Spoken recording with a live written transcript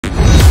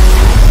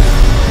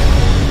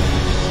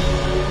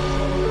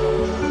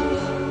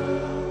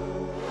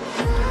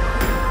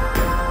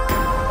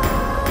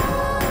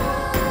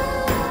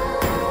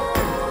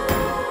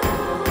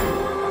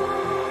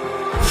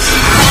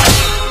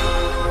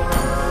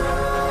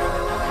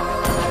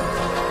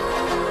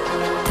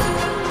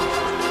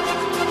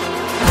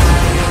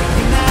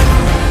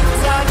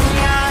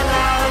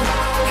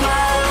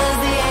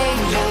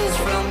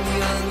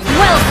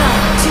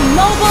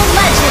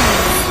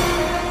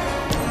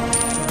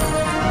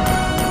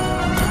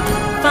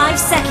5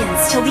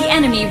 seconds till the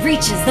enemy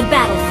reaches the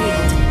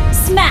battlefield.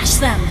 Smash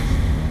them!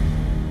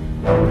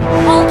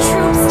 All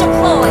troops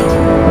deployed!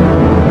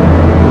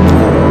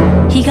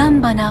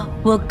 Higanbana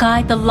will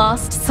guide the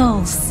lost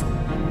souls.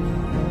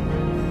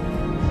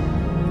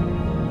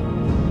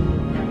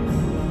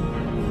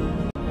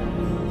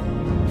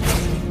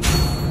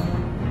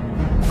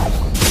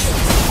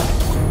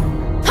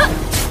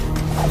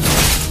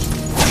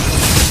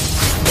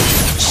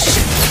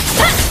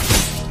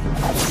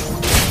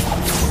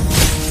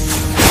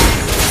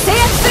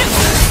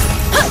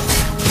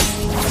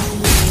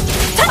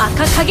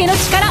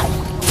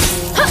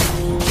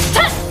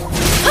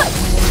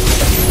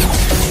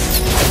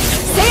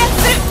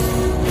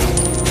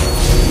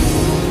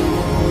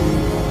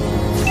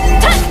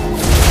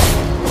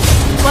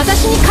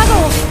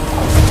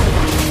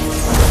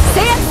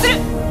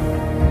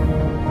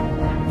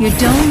 You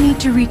don't need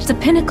to reach the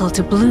pinnacle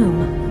to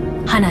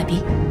bloom,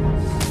 Hanabi.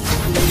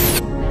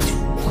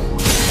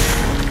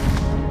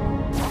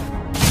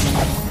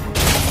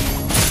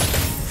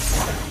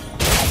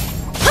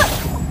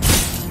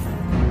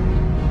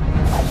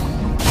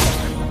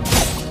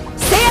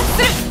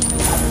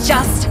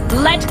 Just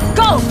let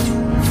go!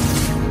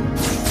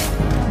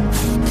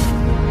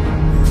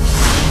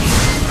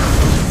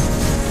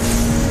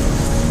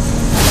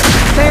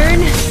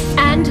 Burn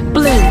and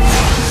bloom.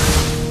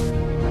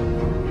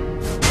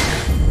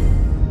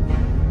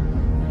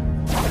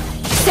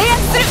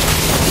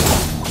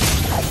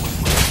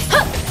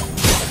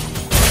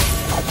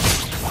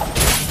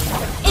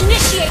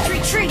 Initiate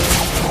retreat!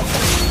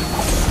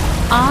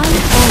 I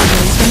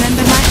always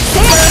remember my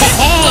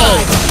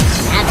Hey!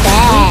 Not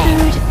bad!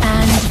 withered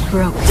and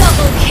broken.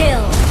 Double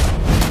kill!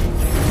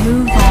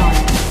 Move on.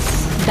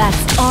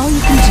 That's all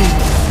you can do.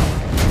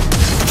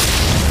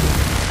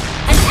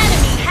 An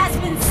enemy has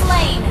been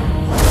slain!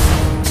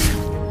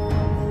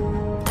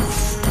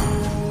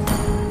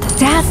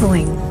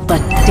 Dazzling,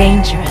 but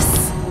dangerous.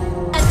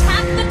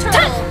 Attack the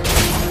turtle!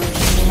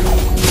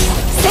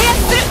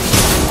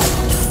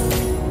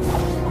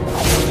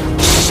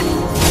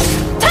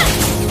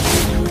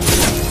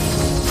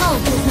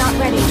 Ult is not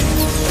ready.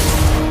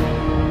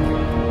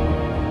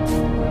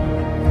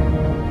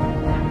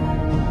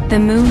 The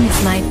moon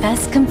is my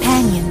best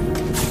companion.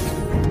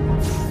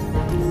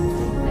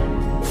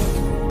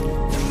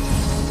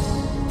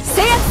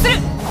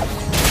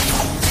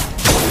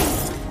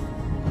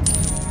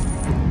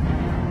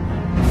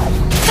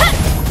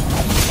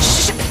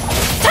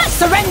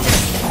 Surrender!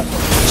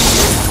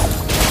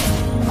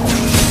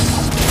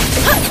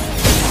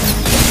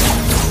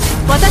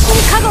 Watashi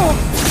ni kago wo!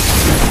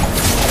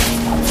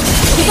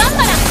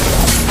 Higanbana!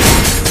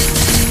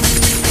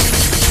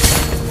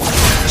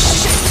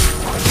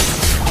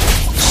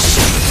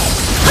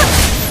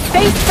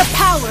 Face the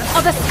power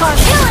of the scar.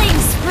 Killing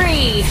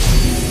spree!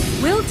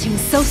 Wilting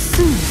so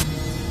soon.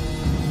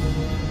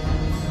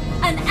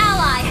 An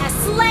ally has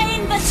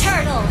slain the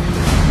turtle!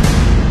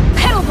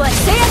 Petal Blade!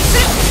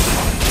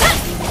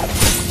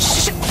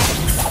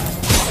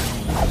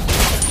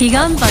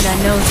 Higanbana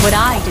knows what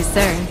I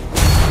deserve.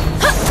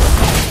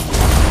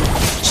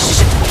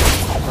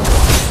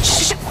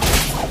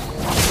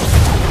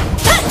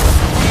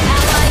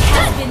 Ally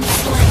has been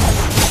slain.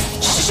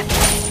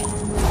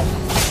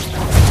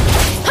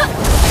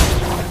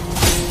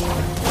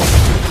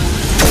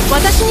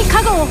 Watashi ni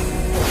kago wo!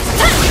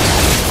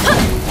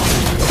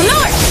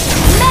 North!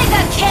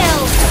 Mega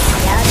kill!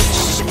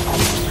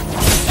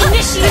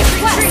 Initiate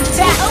retreat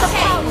back the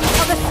power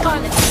of the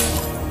Scarlet.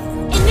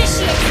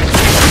 Initiate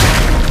retreat!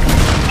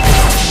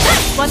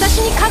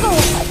 Watashi ni kago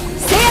wo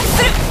seiyaku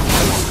suru!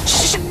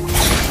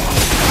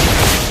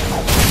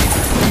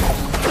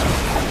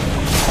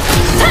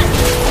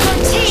 Your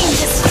team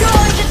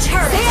destroyed the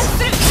turret!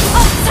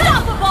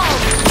 Unstoppable!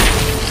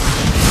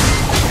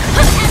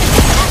 Enemy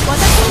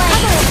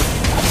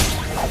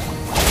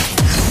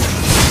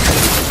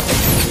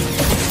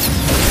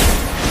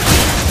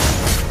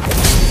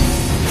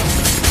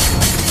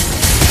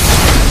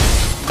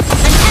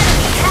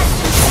has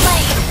been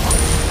slain!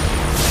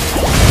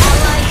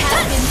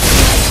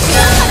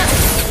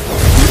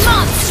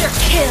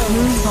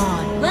 Move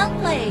on. Well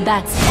played.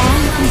 That's all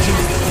you can do.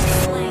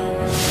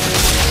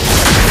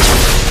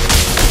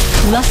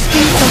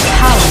 Lusting for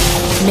power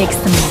makes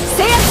the most.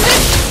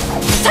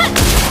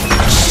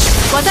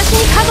 Watashi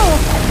ni kago wo!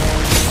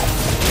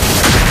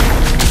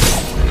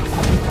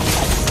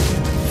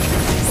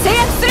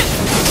 Seiyaku suru!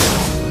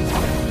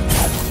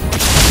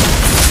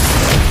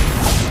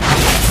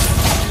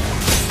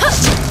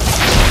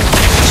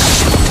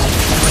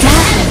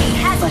 Dazzling,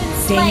 but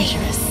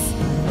dangerous.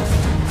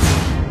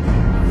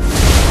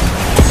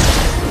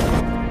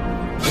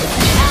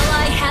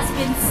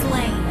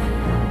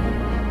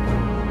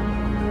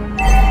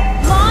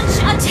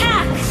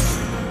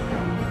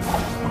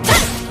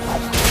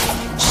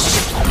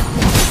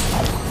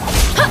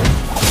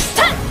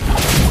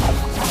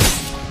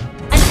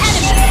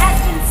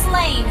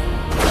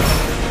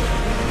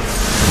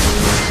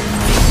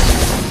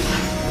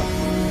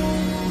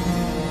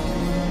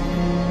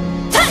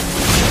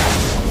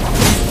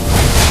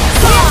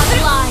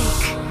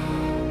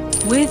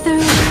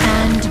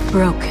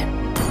 broken.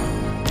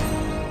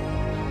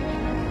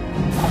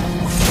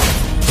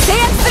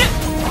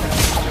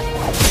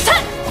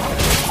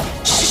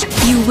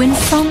 You win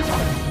some,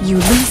 you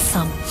lose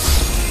some.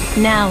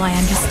 Now I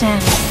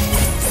understand.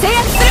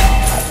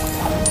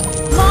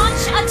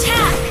 Launch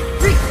attack!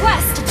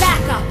 Request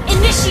backup!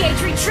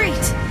 Initiate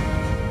retreat!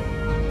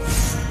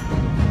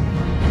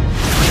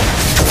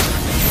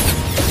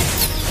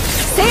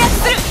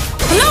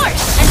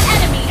 Flourish! An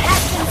enemy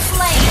has been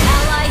slain!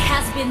 Ally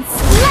has been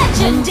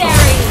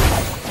legendary!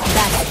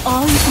 That's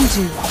all you can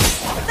do.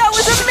 That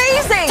was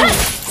amazing!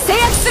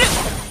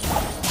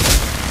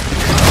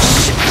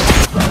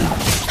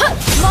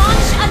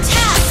 Launch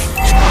attack!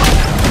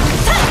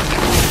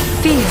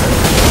 Fear.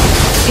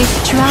 It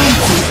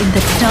drowns you in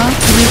the dark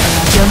river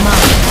of your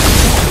mind.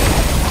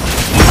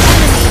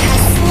 Enemy has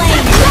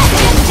slain!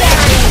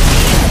 Legendary!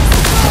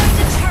 Going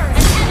to turn.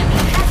 An enemy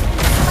has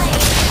been slain!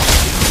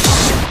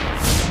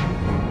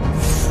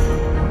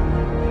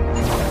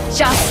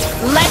 Just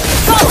let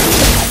go!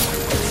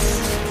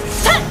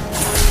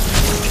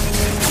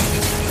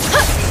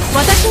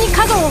 私に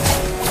加護を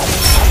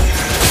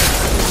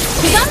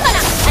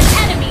Gambana!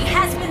 An enemy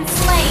has been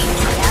slain!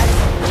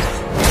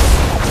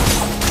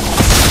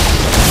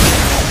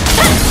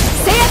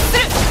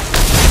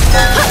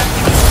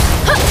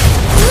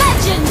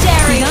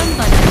 Legendary!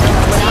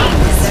 Team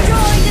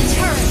destroyed a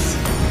turret!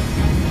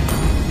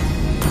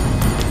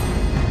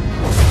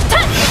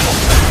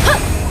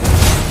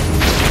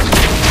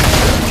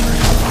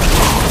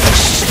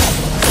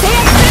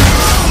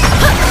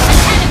 An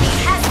enemy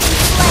has been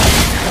slain!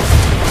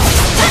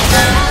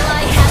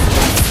 Ally has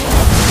been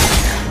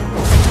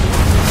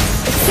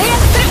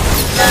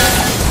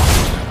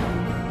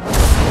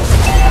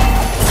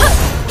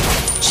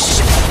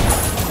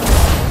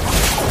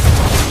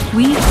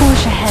We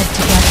forge ahead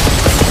together,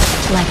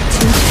 like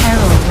two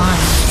parallel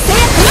lines.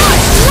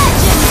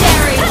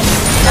 legendary!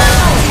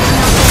 That's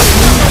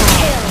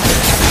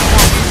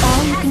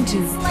all you can do.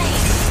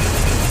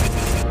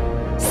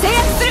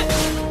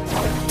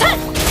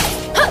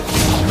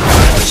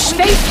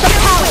 Face the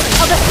power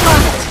of the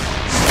sakit.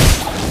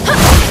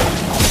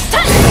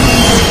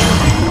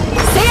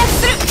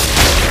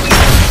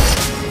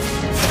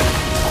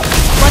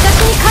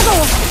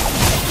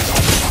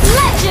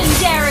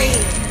 Legendary!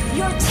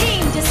 Your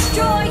team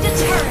destroyed a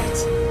turret!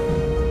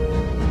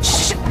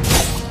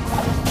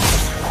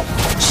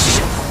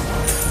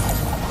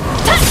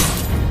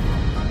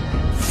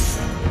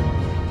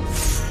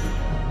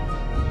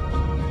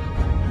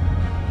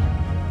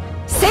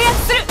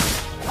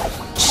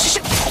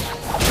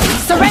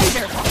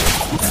 Surrender!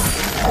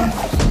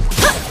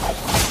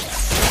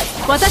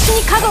 私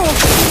に加護を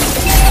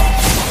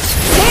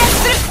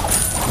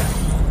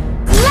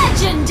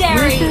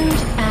Legendary! Withered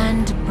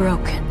and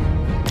broken.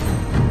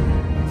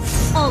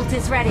 Ult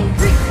is ready.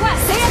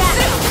 Request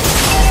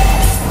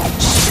backup!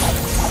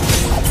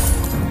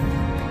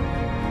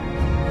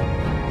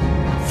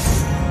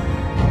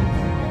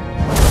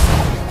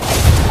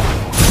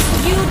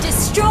 You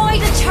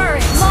destroyed a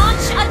turret!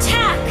 Launch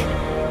attack!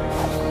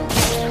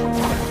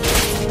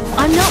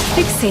 I'm not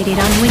fixated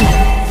on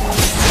winning.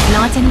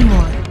 Not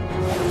anymore.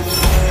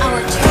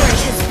 Our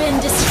turret has been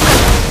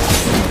destroyed!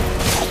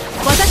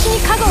 私に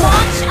加護を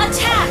Launch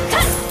attack!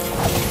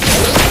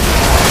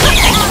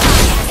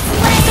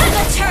 Slay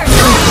the turret!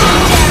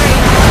 Legendary!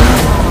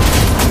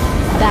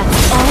 That's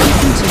all you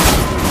can do.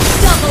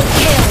 Double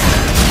kill!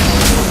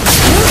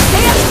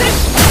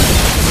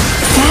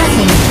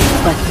 Dazzling,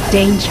 but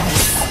dangerous.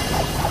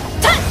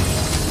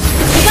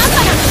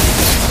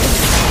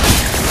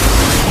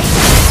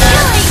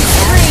 Killing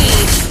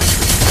spree!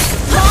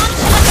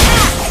 Launch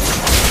attack!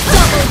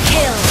 Double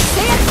kill!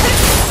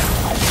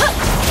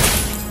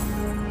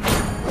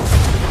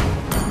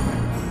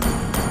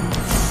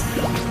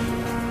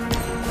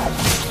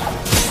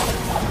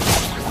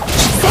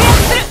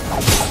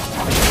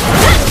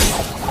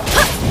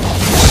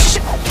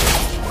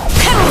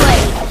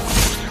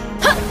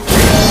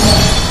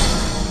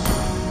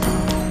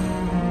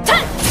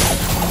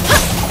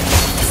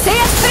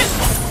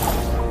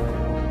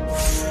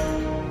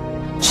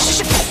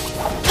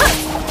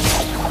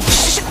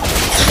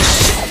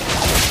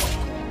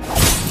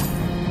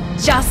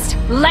 Just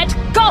let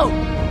go!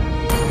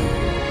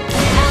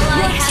 Ally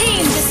Your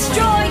team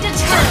destroyed a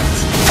turret!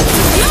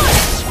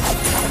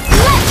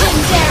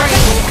 Legendary!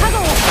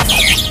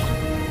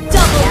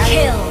 Double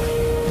kill!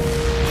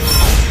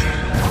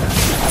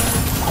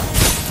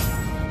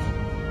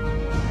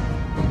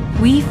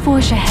 We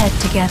forge ahead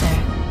together,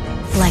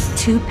 like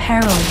two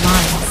parallel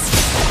lines.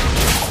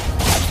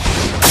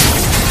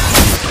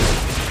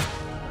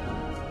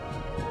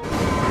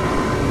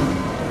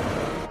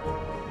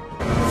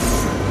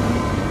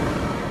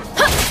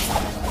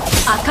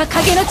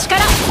 Akakage no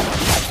chikara!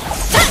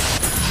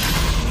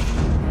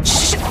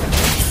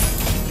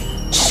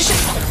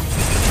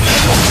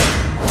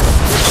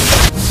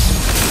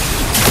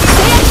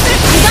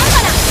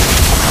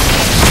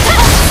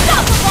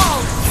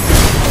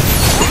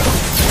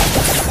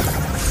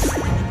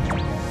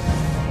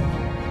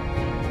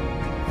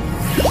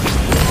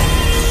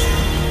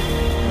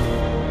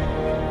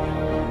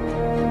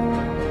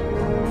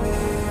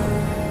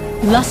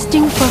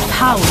 Lusting for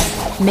power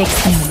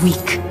makes them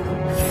weak.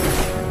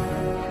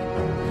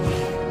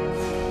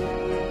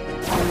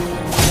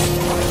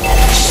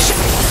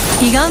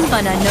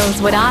 Higambana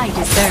knows what I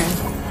discern.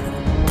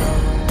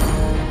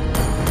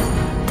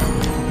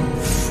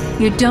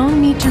 You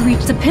don't need to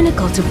reach the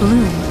pinnacle to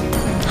bloom,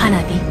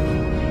 Hanabi.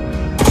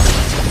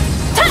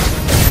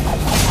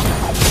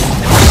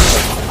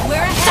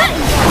 We're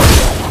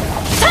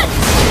ahead!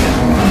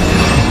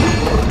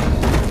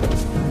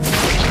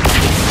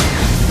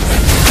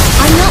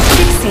 I'm not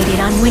fixated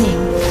on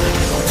winning.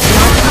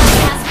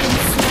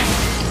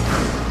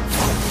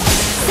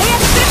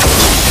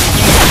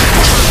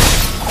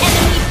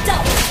 Enemy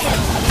double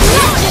kill!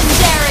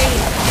 Legendary!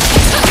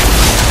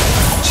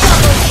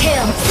 Double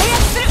kill!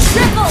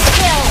 Triple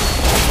kill!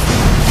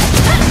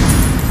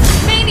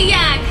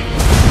 Maniac!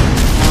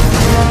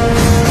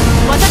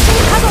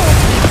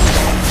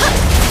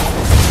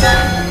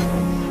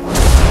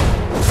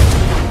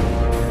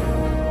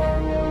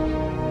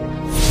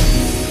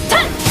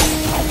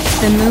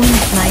 The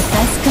moon's my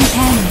best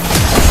companion.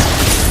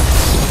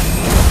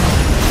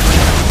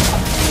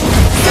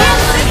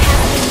 Ally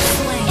has been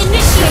slain.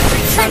 Initiate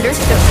retreat!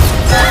 Understood.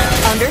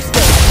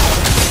 Understood.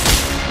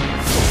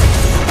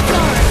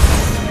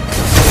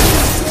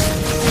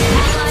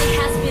 Ally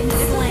has been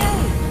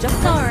slain. Just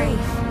sorry.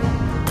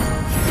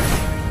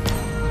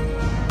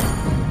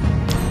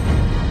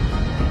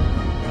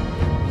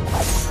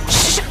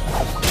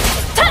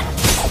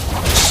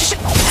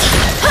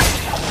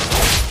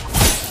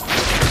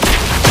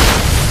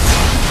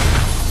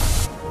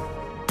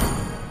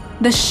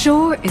 The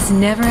shore is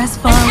never as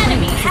far An away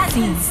enemy as it has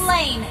been seems.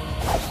 slain.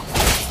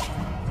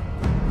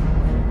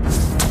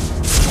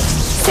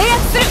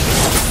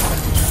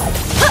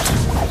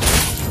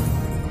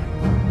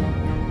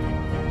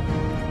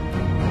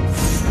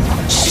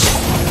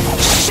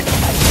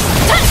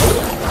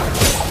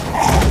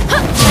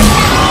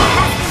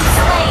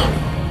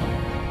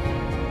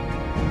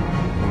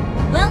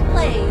 Well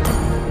played.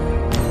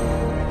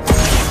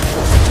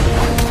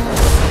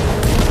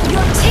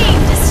 Your team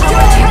destroyed.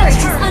 Our turret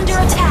is under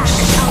attack.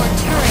 Our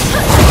turret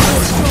has been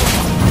destroyed.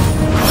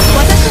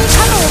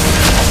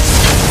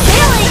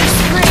 Killing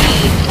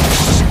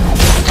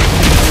spree.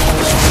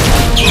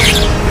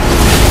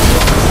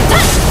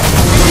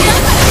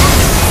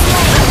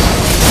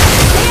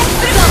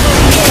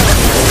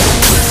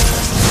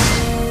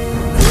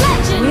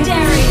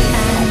 Legendary.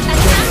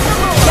 Attack the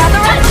hole.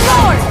 Gather up the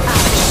Lord!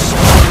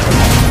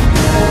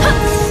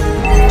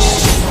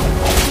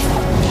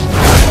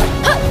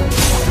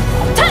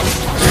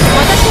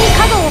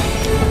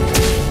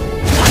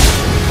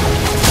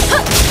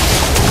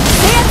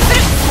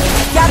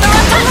 Gather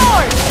up the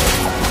Lord!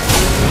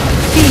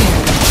 Fear,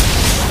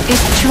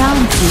 it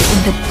drowns you in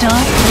the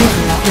dark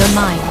river of your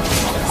mind.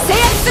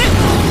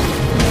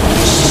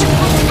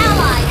 An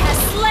ally has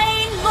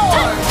slain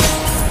Lord.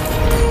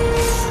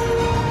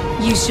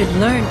 You should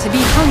learn to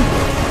be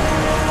hungry.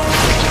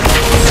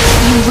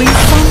 You win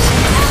some,